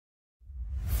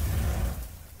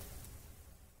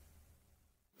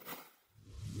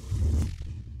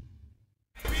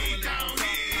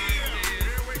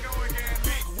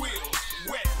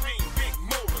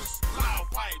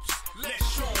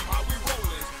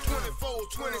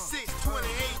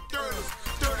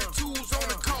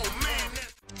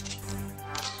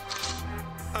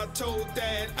told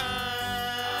that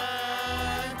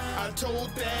I told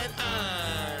that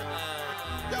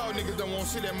y'all niggas don't want to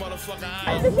see that motherfucker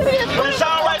Don't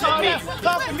sound right to me.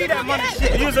 Talk to me that money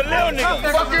shit. You was a little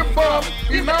nigga. Fucking bum.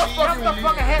 He not fucking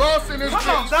boss in this bitch.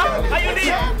 Come on, dog. How you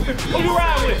need? Who you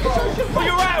ride with? Who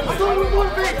you ride with?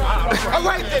 All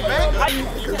right then, man.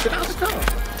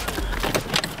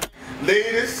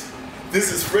 Ladies,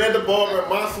 this is Fred the Barber and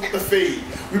Monster with the Fade.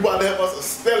 We about to have us a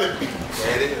spelling bee.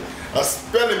 That is. A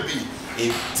spelling bee.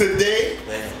 Today,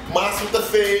 Monster with the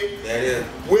Fade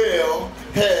will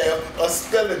have a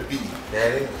spelling bee.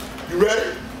 That is. You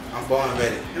ready? I'm born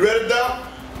ready. You ready, Doc?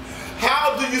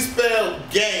 How do you spell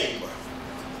game?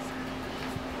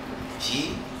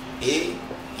 G-A-M-E.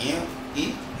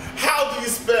 How do you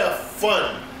spell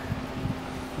fun?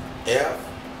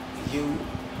 F-U-N.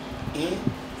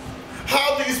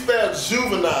 How do you spell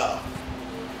juvenile?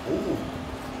 Ooh.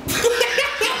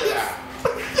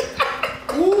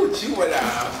 Ooh,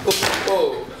 juvenile.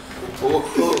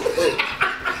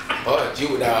 Oh,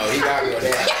 juvenile. He got me on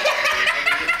that.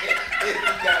 He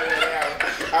got me on that.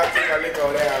 I'll take a lick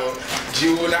on that one.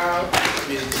 Juvenile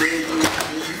is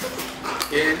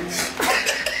J-U-V-N.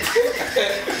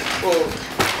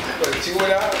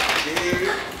 Juvenile,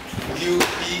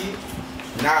 J-U-V.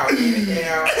 Now,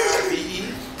 N-L-I-V-E.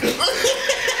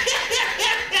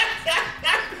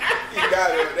 You got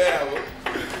it on that one.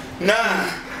 Nah.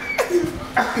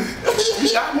 You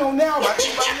got me on that one. I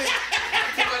take my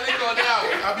lick on that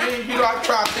one. I mean, you know, I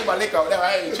try to take my lick on that one.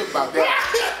 I ain't tripping about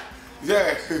that.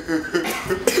 Yeah.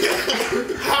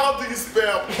 How do you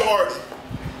spell party?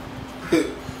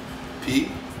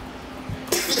 P.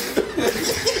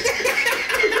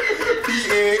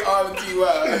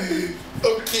 P-A-R-T-Y.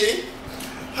 Okay.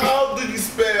 How do you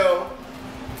spell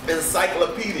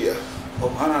encyclopedia? Oh,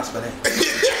 how do I spell that?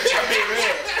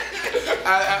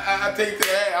 I take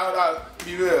that. I'll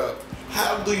be real.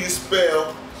 How do you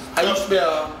spell? How you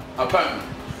spell appointment?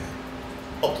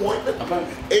 Appointment?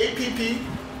 Appointment.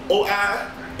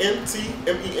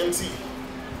 A-P-P-O-I-N-T-M-E-N-T.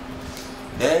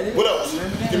 That is. What else?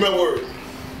 Give me a word.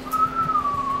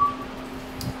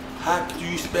 How do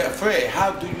you spell, Fred?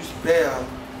 How do you spell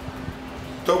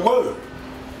the word?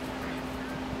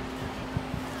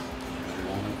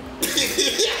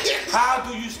 How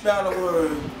do you spell the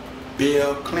word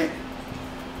Bill Clinton?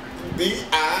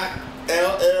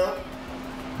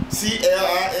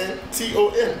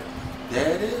 B-I-L-L-C-L-I-N-T-O-N.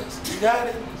 There it is. You got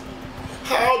it.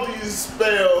 How do you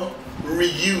spell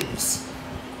reuse?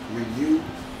 Reuse.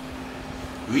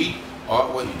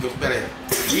 What you can spell it?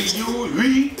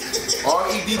 Reuse.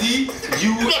 R-E-D-D. No.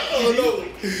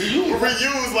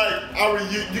 Reuse,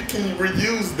 like you can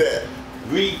reuse that.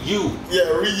 Reuse. Yeah,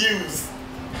 reuse.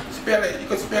 Spell it. You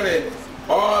can spell it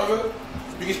R.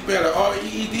 You can spell it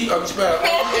R-E-E-D, or you can spell it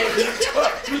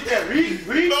R-E-A-D. You can read.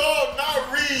 No,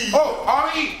 not read. Oh,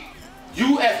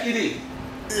 R-E-U-S-E-D.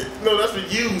 No, that's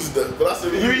reused. But I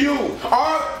said Reuse.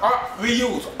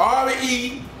 Reuse.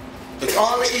 R-E. It's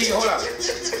R-E. Hold on.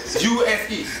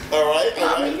 U-S-E. All right.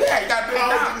 Yeah, you got to do it How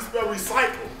now. do you spell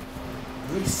recycle?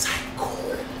 Recycle.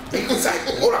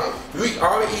 Hold on.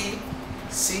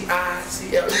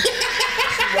 R-E-C-I-C-L-E.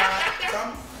 C-Y.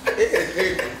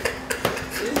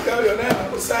 You got it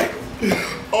now. Recycle.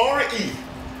 R-E-C-Y-C-L-E.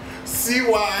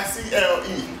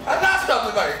 I'm not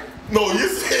stuff like. No, you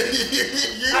said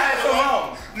I had some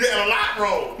wrong. You had a lot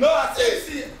wrong. No, I said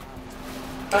see.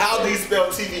 How do you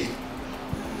spell TV?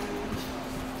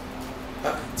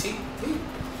 T.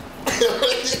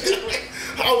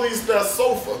 How do you spell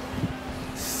sofa?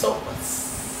 Sofa.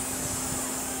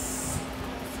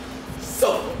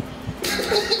 Sofa.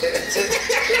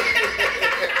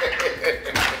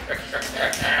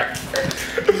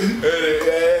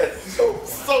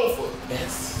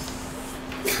 Yes.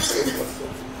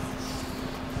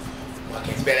 Well, I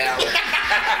can't spell it out.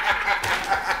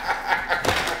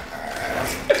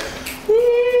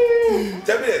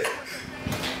 Tell me this.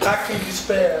 How can you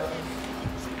spell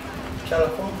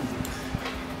California?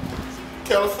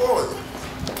 California.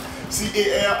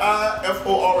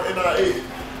 C-A-L-I-F-O-R-N-I-A.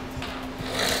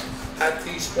 How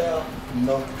do you spell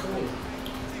North Dakota?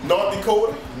 North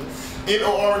Dakota.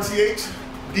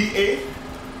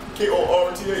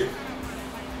 N-O-R-T-H-D-A-K-O-R-T-A.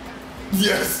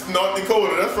 Yes, North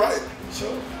Dakota. That's right.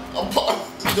 Sure.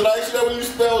 Did I ask you that when you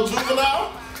spell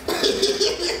juvenile?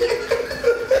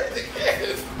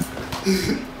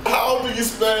 How do you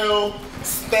spell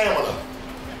stamina?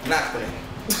 Not spelling.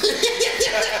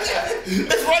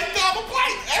 It's right down the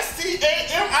pipe.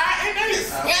 S-T-A-M-I-N-A.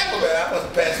 Stamina. I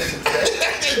must pass it to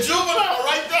that. Juvenile,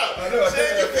 right there. I know.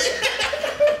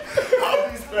 How do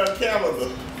you spell calendar?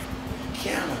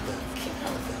 Calendar.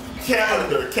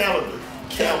 Calendar.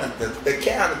 Canada. The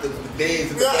Canada for the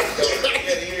days of the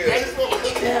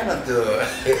Canada.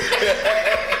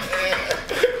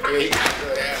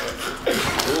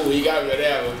 Ooh, he got me on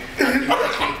that one.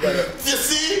 You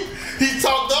see, he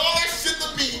talked all that shit to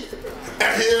me,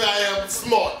 and here I am,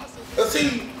 smart. But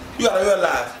see, you gotta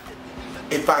realize,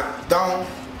 if I don't,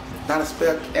 not a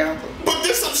spell Canada. But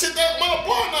this some shit that my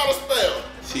boy not a spell.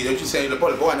 See, don't you say the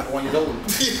boy not 1 year old.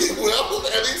 Well,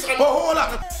 at least I'm. But hold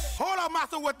up. Hold on,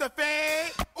 master with the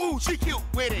fade. Ooh, she cute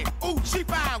with it. Ooh, she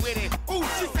fine with it. Ooh,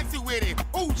 she sexy with it.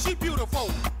 Ooh, she beautiful.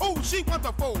 Ooh, she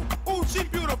wonderful. Ooh, she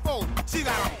beautiful. She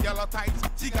got on yellow tights.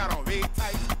 She got on red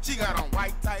tights. She got on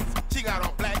white tights. She got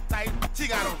on black tights. She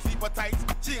got on zebra tights.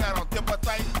 She got on dipper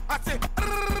tights. I said,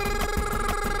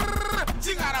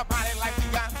 she got a body like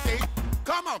Beyonce.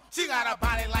 Come on, she got a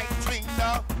body like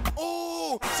Trina.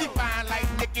 Ooh, she fine like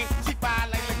Nicki. She fine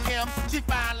like Kim. She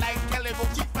fine like Kelly.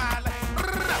 She fine like.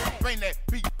 Bring that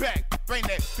beat back, bring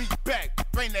that beat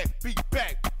back, bring that beat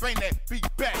back, bring that beat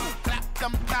back. Clap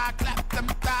them thighs, clap them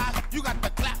thighs. You got to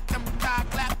clap them thighs,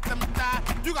 clap them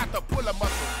thighs. You got to pull a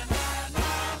muscle.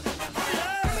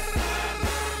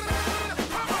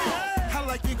 I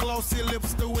like your glossy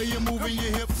lips, the way you're moving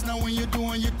your hips. Now when you're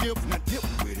doing your dips, now dip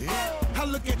with it. I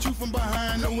look at you from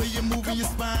behind, the way you're moving your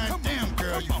spine. Damn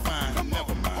girl, you fine,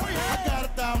 never mind. I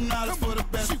got $1,000 for the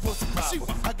best pussy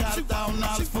popper. I got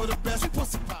 $1,000 for the best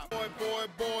pussy popper.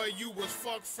 Boy, you was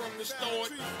fucked from the start.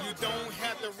 You don't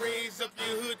have to raise up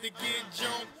your hood to get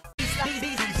jumped.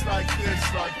 Beats like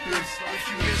this, like this. If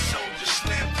you miss Soldier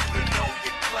Slim, you know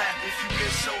you clap. If you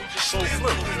miss Soldier Slim, you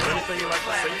know you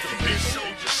clap. If you miss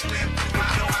Soldier Slim,